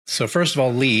So first of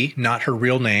all, Lee, not her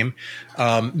real name,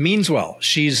 means well.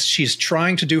 She's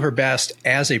trying to do her best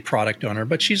as a product owner,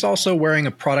 but she's also wearing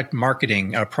a product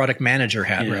manager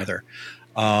hat rather.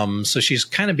 So she's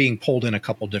kind of being pulled in a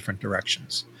couple different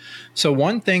directions. So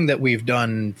one thing that we've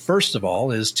done, first of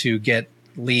all, is to get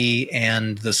Lee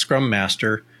and the Scrum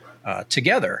Master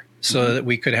together so that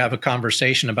we could have a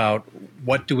conversation about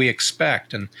what do we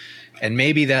expect. And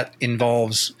maybe that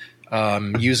involves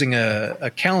using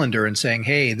a calendar and saying,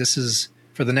 hey, this is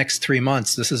for the next 3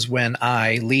 months. This is when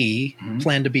I, Lee,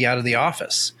 plan to be out of the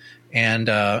office.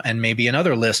 And maybe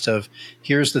another list of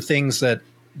here's the things that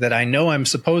I know I'm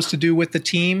supposed to do with the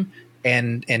team.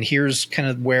 And here's kind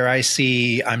of where I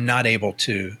see I'm not able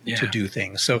to do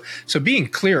things. So being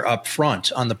clear up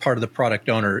front on the part of the product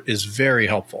owner is very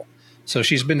helpful. So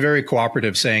she's been very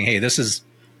cooperative, saying, hey, this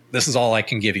is all I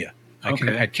can give you.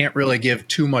 I can't really give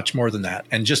too much more than that.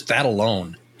 And just that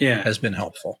alone has been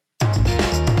helpful.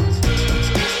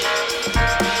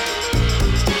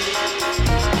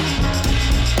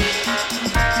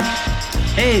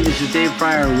 Hey, this is Dave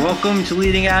Pryor. Welcome to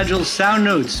Leading Agile Sound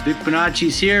Notes. Vic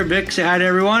Bonacci's here. Vic, say hi to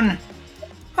everyone.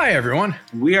 Hi, everyone.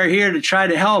 We are here to try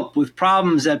to help with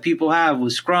problems that people have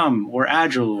with Scrum or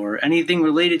Agile or anything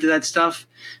related to that stuff.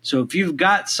 So if you've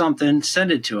got something,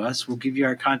 send it to us. We'll give you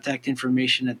our contact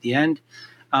information at the end.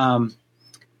 And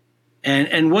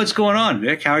what's going on,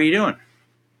 Vic? How are you doing?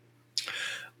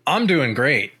 I'm doing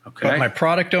great. Okay. But my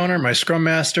product owner, my Scrum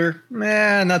Master,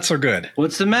 not so good.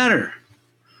 What's the matter?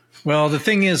 Well, the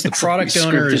thing is, the product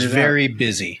owner is very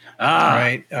busy,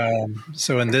 right?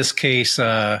 So in this case,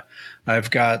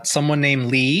 I've got someone named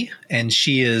Lee, and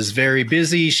she is very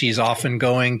busy. She's often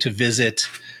going to visit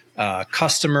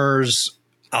customers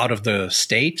out of the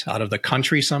state, out of the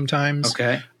country sometimes.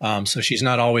 Okay. So she's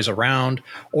not always around,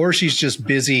 or she's just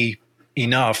busy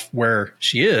enough where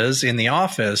she is in the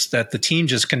office that the team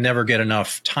just can never get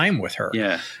enough time with her.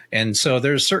 Yeah. And so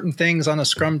there's certain things on a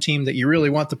Scrum team that you really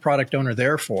want the product owner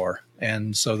there for.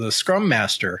 And so the Scrum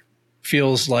Master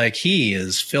feels like he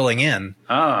is filling in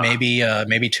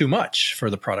maybe too much for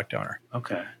the product owner.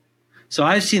 Okay. So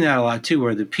I've seen that a lot too,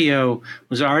 where the PO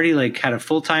was already had a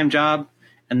full-time job,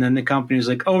 and then the company was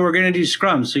like, oh, we're going to do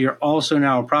Scrum, so you're also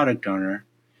now a product owner.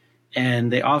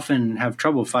 And they often have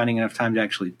trouble finding enough time to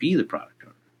actually be the product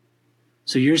owner.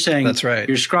 So you're saying that's right.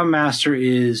 Your Scrum Master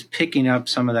is picking up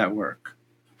some of that work.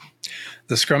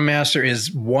 The Scrum Master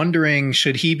is wondering,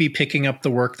 should he be picking up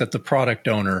the work that the product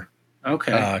owner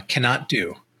cannot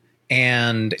do?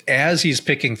 And as he's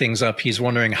picking things up, he's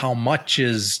wondering how much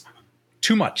is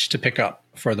too much to pick up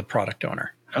for the product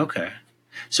owner. Okay.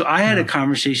 So I had a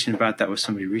conversation about that with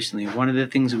somebody recently. One of the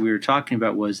things that we were talking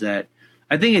about was that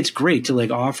I think it's great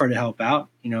to offer to help out,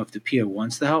 if the PO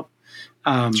wants the help.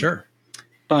 Sure.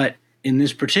 But in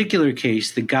this particular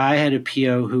case, the guy had a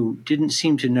PO who didn't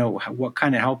seem to know what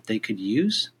kind of help they could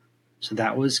use. So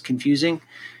that was confusing.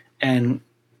 And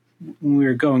when we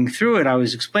were going through it, I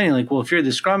was explaining well, if you're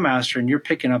the Scrum Master and you're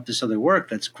picking up this other work,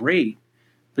 that's great.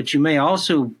 But you may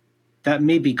also, that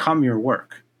may become your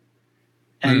work.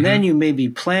 And then you may be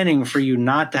planning for you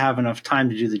not to have enough time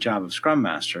to do the job of Scrum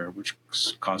Master, which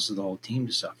causes the whole team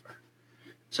to suffer.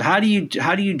 So how do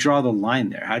you draw the line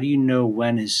there? How do you know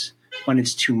when it's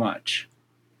too much?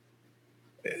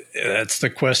 That's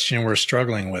the question we're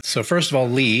struggling with. So first of all,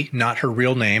 Lee, not her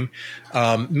real name,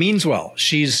 means well.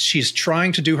 She's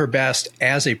trying to do her best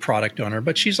as a product owner,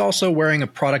 but she's also wearing a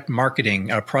product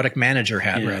manager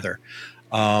hat rather.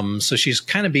 So she's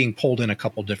kind of being pulled in a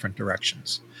couple different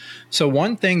directions. So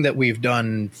one thing that we've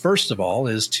done, first of all,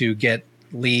 is to get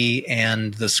Lee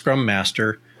and the Scrum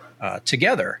Master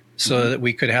together so that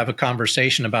we could have a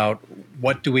conversation about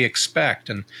what do we expect.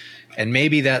 And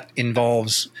maybe that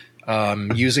involves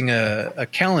using a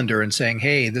calendar and saying,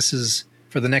 hey, this is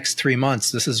for the next 3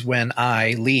 months. This is when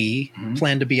I, Lee,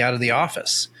 plan to be out of the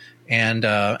office.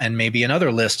 And maybe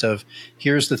another list of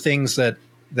here's the things that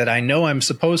I know I'm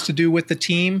supposed to do with the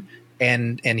team.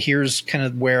 And here's kind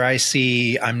of where I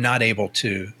see I'm not able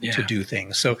to do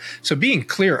things. So being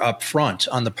clear up front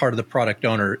on the part of the product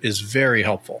owner is very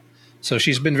helpful. So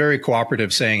she's been very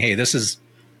cooperative, saying, hey, this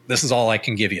is all I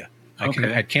can give you.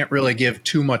 I can't really give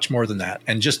too much more than that.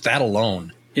 And just that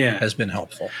alone has been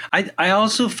helpful. I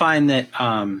also find that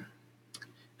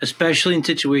especially in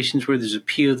situations where there's a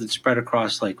PO that's spread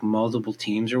across multiple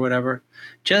teams or whatever,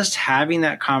 just having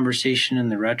that conversation in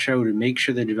the retro to make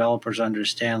sure the developers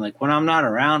understand, when I'm not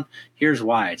around, here's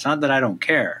why. It's not that I don't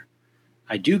care.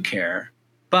 I do care,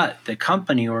 but the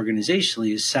company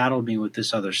organizationally has saddled me with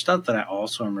this other stuff that I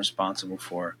also am responsible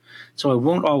for. So I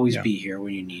won't always be here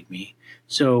when you need me.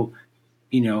 So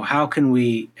how can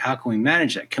we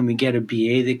manage that? Can we get a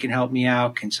BA that can help me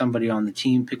out? Can somebody on the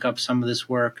team pick up some of this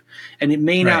work? And it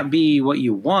may not be what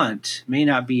you want, may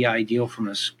not be ideal from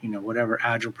a, whatever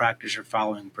agile practice you're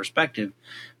following perspective,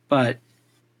 but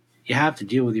you have to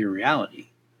deal with your reality.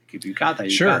 Like if you got that,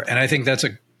 sure. got that. And I think that's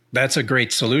a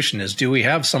great solution is, do we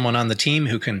have someone on the team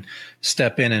who can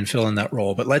step in and fill in that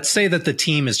role? But let's say that the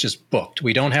team is just booked.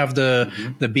 We don't have the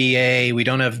BA. We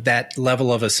don't have that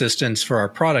level of assistance for our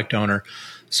product owner.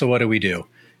 So what do we do?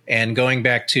 And going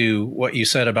back to what you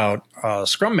said about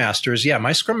Scrum Masters, yeah,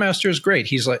 my Scrum Master is great.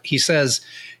 He says,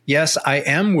 yes, I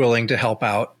am willing to help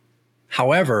out.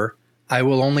 However, I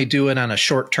will only do it on a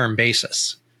short-term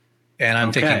basis. And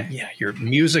I'm thinking, yeah, you're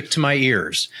music to my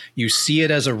ears. You see it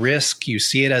as a risk. You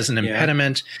see it as an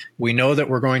impediment. We know that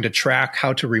we're going to track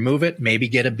how to remove it, maybe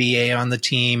get a BA on the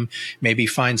team, maybe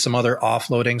find some other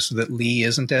offloading so that Lee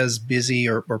isn't as busy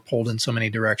or pulled in so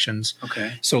many directions.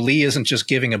 Okay. So Lee isn't just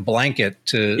giving a blanket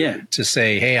to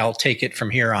say, hey, I'll take it from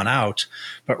here on out,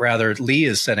 but rather Lee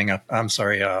is setting up,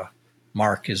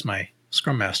 Mark is my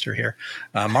Scrum Master here.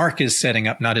 Mark is setting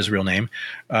up, not his real name.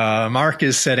 Mark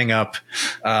is setting up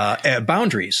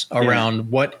boundaries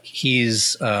around what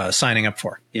he's signing up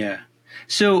for. Yeah.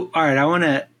 So, all right, I want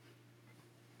to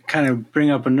kind of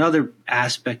bring up another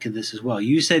aspect of this as well.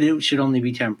 You said it should only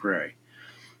be temporary.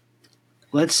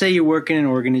 Let's say you work in an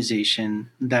organization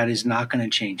that is not going to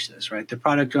change this, right? The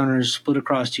product owner is split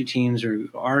across two teams or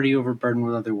already overburdened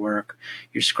with other work.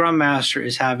 Your Scrum Master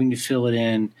is having to fill it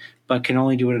in, but can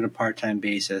only do it on a part-time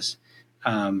basis.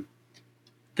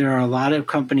 There are a lot of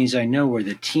companies I know where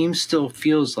the team still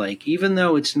feels like, even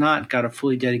though it's not got a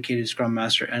fully dedicated Scrum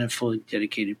Master and a fully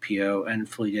dedicated PO and a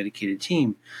fully dedicated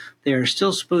team, they are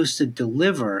still supposed to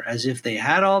deliver as if they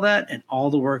had all that and all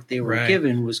the work they were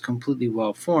given was completely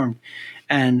well-formed.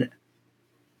 And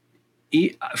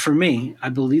for me, I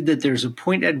believe that there's a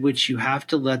point at which you have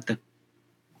to let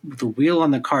the wheel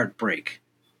on the cart break.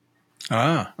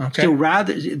 Ah, okay. So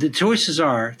rather, the choices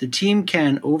are the team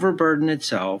can overburden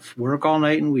itself, work all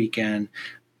night and weekend,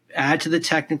 add to the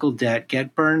technical debt,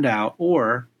 get burned out,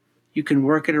 or you can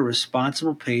work at a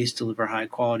responsible pace, deliver high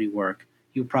quality work.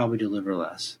 You'll probably deliver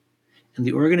less. And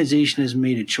the organization has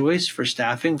made a choice for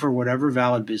staffing for whatever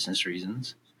valid business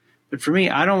reasons. But for me,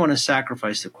 I don't want to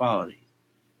sacrifice the quality.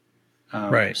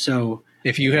 Right. So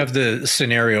if you have the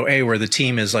scenario A where the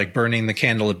team is like burning the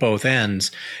candle at both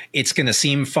ends, it's going to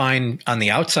seem fine on the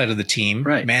outside of the team.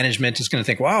 Right. Management is going to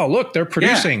think, wow, look, they're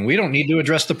producing. We don't need to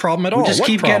address the problem at all. Just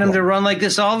keep getting them to run like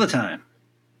this all the time.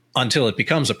 Until it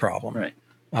becomes a problem.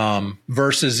 Right.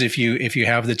 Versus if you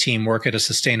have the team work at a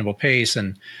sustainable pace,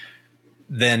 and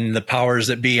then the powers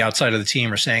that be outside of the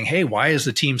team are saying, hey, why is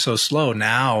the team so slow?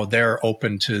 Now they're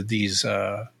open to these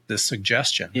this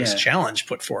suggestion, this challenge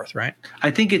put forth, right? I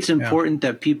think it's important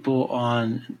that people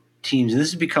on teams, and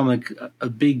this has become like a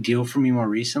big deal for me more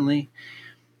recently.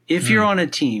 If you're on a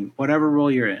team, whatever role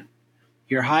you're in,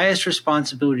 your highest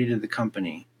responsibility to the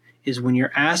company is when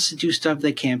you're asked to do stuff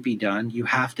that can't be done, you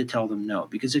have to tell them no.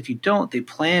 Because if you don't, they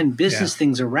plan business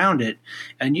things around it,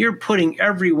 and you're putting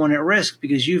everyone at risk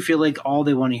because you feel like all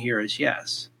they want to hear is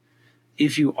yes.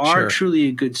 If you are truly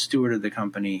a good steward of the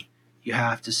company, you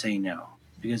have to say no.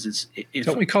 Because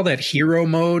don't we call that hero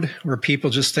mode, where people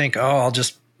just think, oh, I'll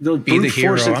just be the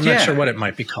hero? I'm not sure what it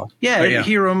might be called.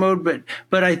 Hero mode.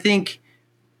 But I think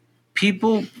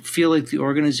people feel like the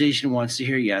organization wants to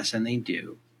hear yes, and they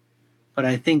do. But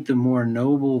I think the more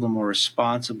noble, the more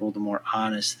responsible, the more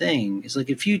honest thing is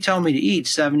like, if you tell me to eat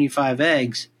 75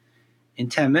 eggs in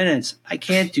 10 minutes, I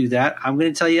can't do that. I'm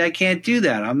going to tell you I can't do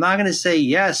that. I'm not going to say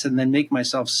yes and then make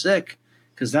myself sick,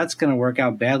 because that's going to work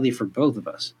out badly for both of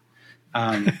us.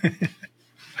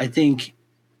 I think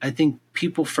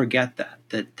people forget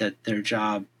that their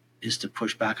job is to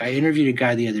push back. I interviewed a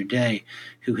guy the other day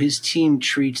who his team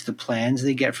treats the plans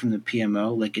they get from the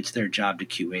PMO like it's their job to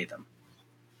QA them.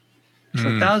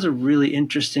 So that was a really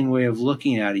interesting way of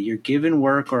looking at it. You're given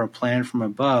work or a plan from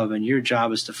above, and your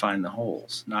job is to find the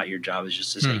holes. Not your job is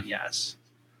just to say yes.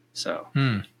 So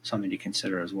something to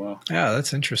consider as well. Yeah,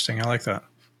 that's interesting. I like that.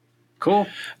 Cool.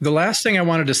 The last thing I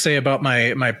wanted to say about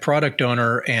my product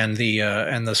owner and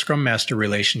the Scrum Master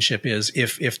relationship is,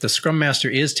 if the Scrum Master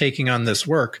is taking on this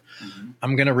work,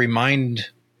 I'm going to remind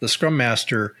the Scrum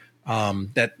Master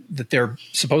that they're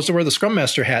supposed to wear the Scrum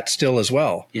Master hat still as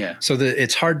well. Yeah. So that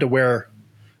it's hard to wear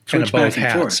kind of both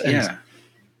hats.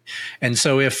 And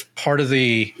so if part of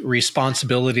the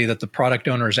responsibility that the product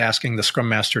owner is asking the Scrum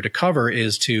Master to cover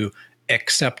is to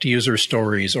accept user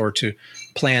stories or to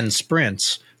plan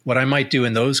sprints, what I might do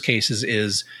in those cases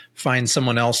is find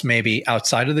someone else maybe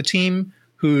outside of the team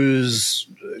who's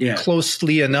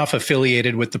closely enough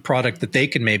affiliated with the product that they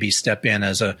can maybe step in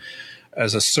as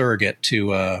a surrogate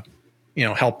to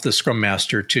help the Scrum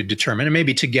Master to determine, and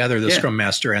maybe together the Scrum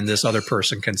Master and this other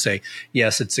person can say,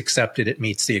 yes, it's accepted, it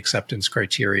meets the acceptance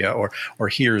criteria, or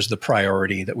here's the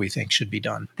priority that we think should be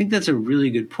done. I think that's a really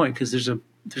good point, because there's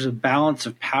a balance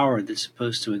of power that's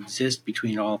supposed to exist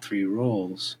between all three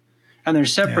roles, and they're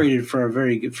separated for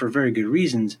very good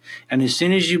reasons. And as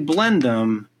soon as you blend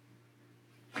them,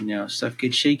 stuff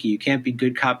gets shaky. You can't be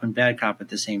good cop and bad cop at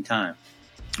the same time.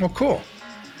 Well, cool.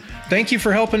 Thank you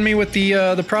for helping me with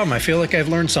the problem. I feel like I've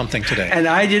learned something today. And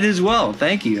I did as well.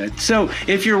 Thank you. So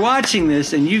if you're watching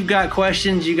this and you've got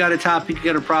questions, you got a topic, you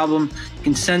got a problem, you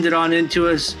can send it on in to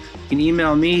us. You can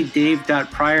email me,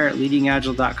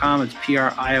 dave.prior@leadingagile.com. It's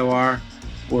PRIOR.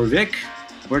 Or Vic,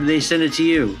 where do they send it to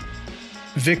you?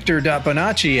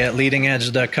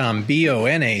 Victor.Bonacci@leadingagile.com.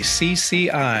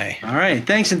 BONACCI. All right.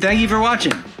 Thanks, and thank you for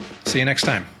watching. See you next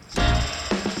time.